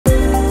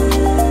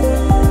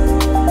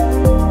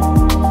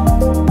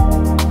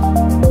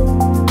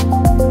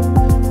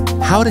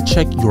how to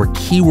check your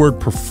keyword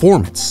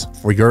performance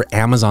for your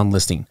Amazon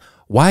listing.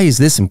 Why is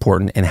this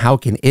important and how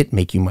can it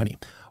make you money?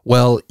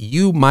 Well,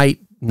 you might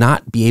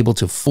not be able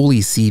to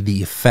fully see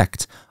the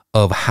effect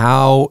of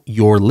how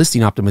your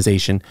listing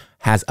optimization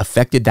has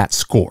affected that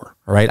score.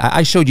 All right.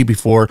 I showed you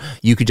before,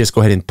 you could just go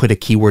ahead and put a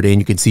keyword in,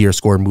 you can see your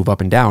score move up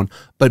and down,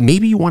 but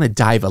maybe you want to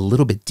dive a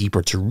little bit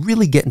deeper to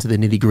really get into the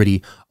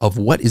nitty-gritty of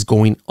what is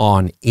going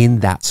on in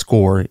that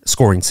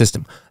scoring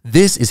system.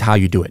 This is how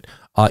you do it.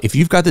 If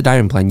you've got the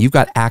diamond plan, you've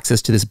got access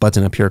to this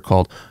button up here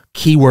called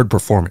keyword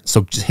performance.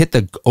 So just hit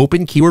the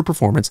open keyword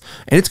performance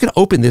and it's going to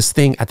open this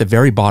thing at the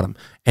very bottom.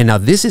 And now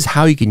this is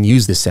how you can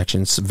use this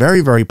section. It's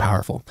very, very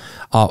powerful.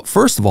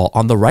 First of all,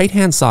 on the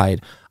right-hand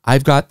side,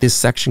 I've got this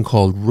section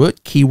called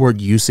root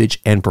keyword usage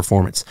and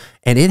performance.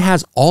 And it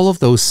has all of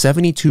those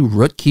 72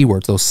 root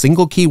keywords, those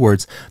single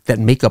keywords that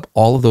make up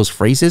all of those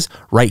phrases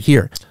right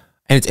here.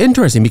 And it's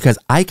interesting because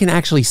I can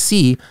actually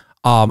see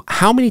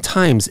how many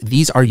times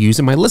these are used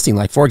in my listing.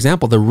 Like for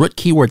example, the root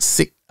keyword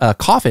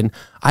coffin,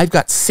 I've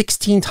got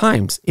 16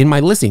 times in my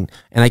listing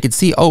and I could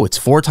see, oh, it's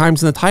 4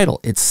 times in the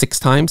title. It's 6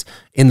 times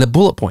in the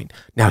bullet point.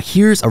 Now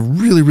here's a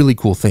really, really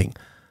cool thing.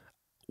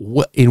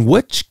 In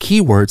which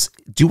keywords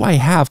do I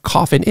have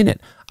coffin in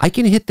it? I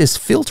can hit this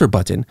filter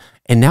button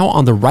and now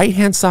on the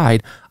right-hand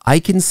side, I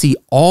can see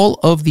all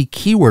of the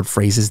keyword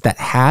phrases that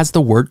has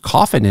the word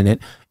coffin in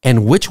it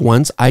and which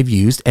ones I've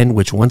used and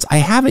which ones I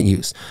haven't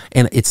used.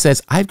 And it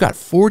says I've got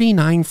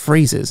 49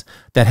 phrases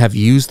that have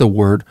used the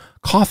word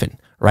coffin,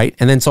 right?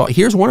 And then so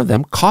here's one of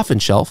them, coffin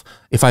shelf.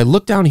 If I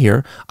look down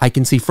here, I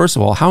can see, first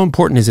of all, how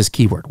important is this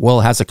keyword? Well,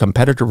 it has a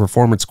competitor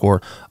performance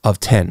score of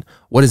 10.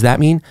 What does that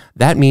mean?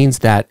 That means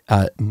that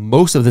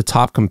most of the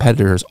top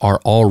competitors are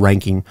all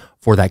ranking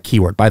for that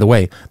keyword. By the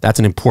way, that's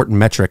an important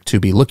metric to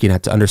be looking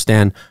at to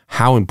understand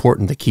how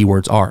important the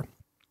keywords are.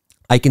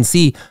 I can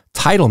see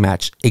title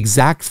match,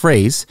 exact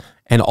phrase,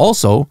 and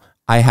also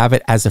I have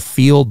it as a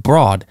field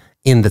broad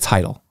in the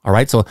title. All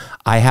right, so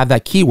I have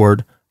that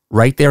keyword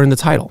right there in the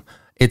title.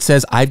 It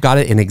says I've got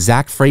it in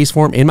exact phrase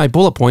form in my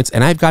bullet points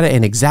and I've got it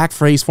in exact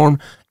phrase form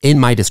in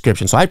my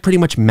description. So I pretty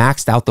much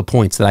maxed out the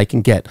points that I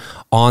can get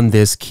on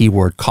this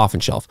keyword coffin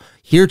shelf.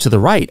 Here to the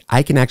right,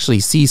 I can actually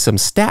see some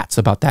stats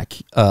about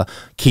that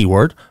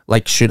keyword.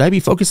 Like, should I be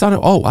focused on it?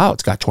 Oh, wow,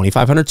 it's got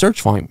 2,500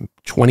 search volume,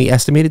 20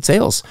 estimated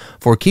sales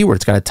for a keyword.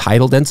 It's got a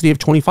title density of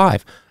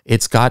 25.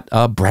 It's got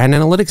brand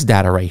analytics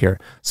data right here.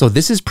 So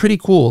this is pretty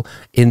cool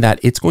in that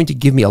it's going to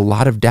give me a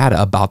lot of data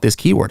about this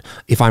keyword.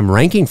 If I'm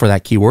ranking for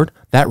that keyword,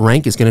 that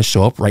rank is going to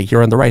show up right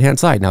here on the right-hand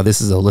side. Now,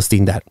 this is a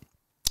listing that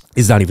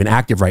is not even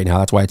active right now.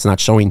 That's why it's not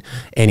showing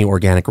any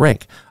organic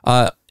rank.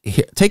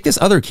 Take this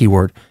other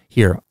keyword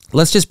here.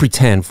 Let's just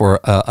pretend for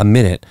a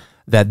minute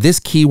that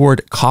this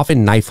keyword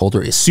coffin knife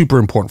holder is super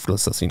important for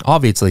this listing.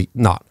 Obviously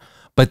not.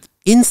 But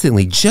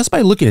instantly, just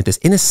by looking at this,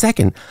 in a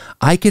second,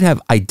 I could have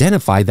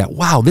identified that,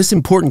 wow, this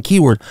important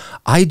keyword,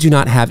 I do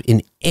not have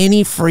in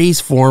any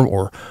phrase form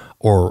or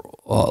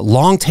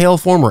long tail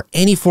form or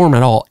any form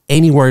at all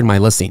anywhere in my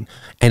listing.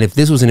 And if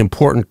this was an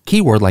important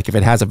keyword, like if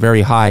it has a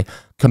very high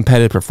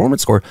competitive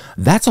performance score,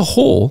 that's a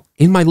hole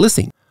in my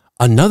listing.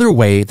 Another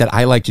way that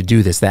I like to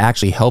do this that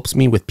actually helps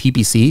me with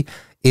PPC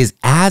is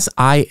as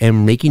I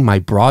am making my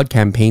broad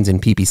campaigns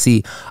in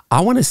PPC,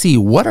 I want to see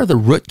what are the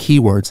root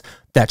keywords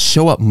that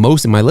show up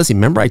most in my listing.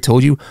 Remember I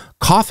told you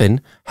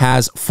coffin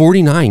has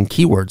 49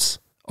 keywords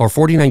or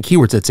 49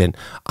 keywords that's in.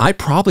 I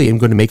probably am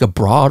going to make a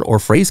broad or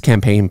phrase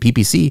campaign in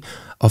PPC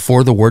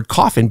for the word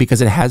coffin because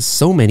it has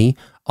so many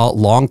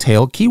long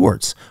tail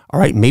keywords. All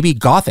right, maybe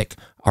Gothic.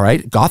 All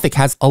right, Gothic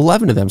has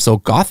 11 of them. So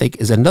Gothic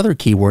is another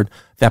keyword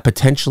that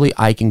potentially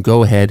I can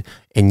go ahead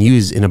and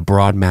use in a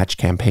broad match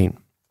campaign.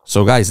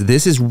 So guys,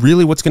 this is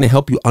really what's going to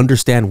help you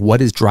understand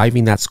what is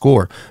driving that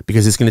score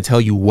because it's going to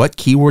tell you what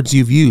keywords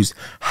you've used,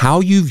 how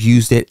you've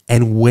used it,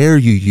 and where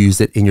you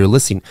used it in your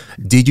listing.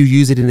 Did you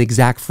use it in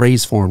exact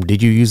phrase form?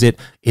 Did you use it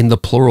in the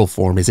plural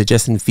form? Is it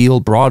just in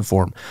field broad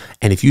form?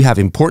 And if you have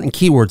important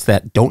keywords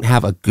that don't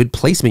have a good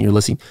placement in your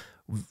listing,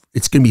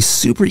 it's going to be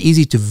super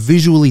easy to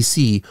visually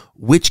see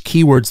which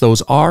keywords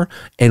those are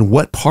and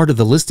what part of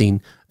the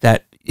listing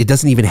that it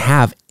doesn't even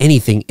have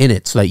anything in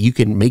it so that you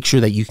can make sure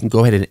that you can go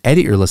ahead and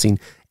edit your listing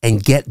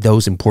and get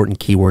those important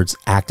keywords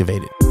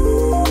activated.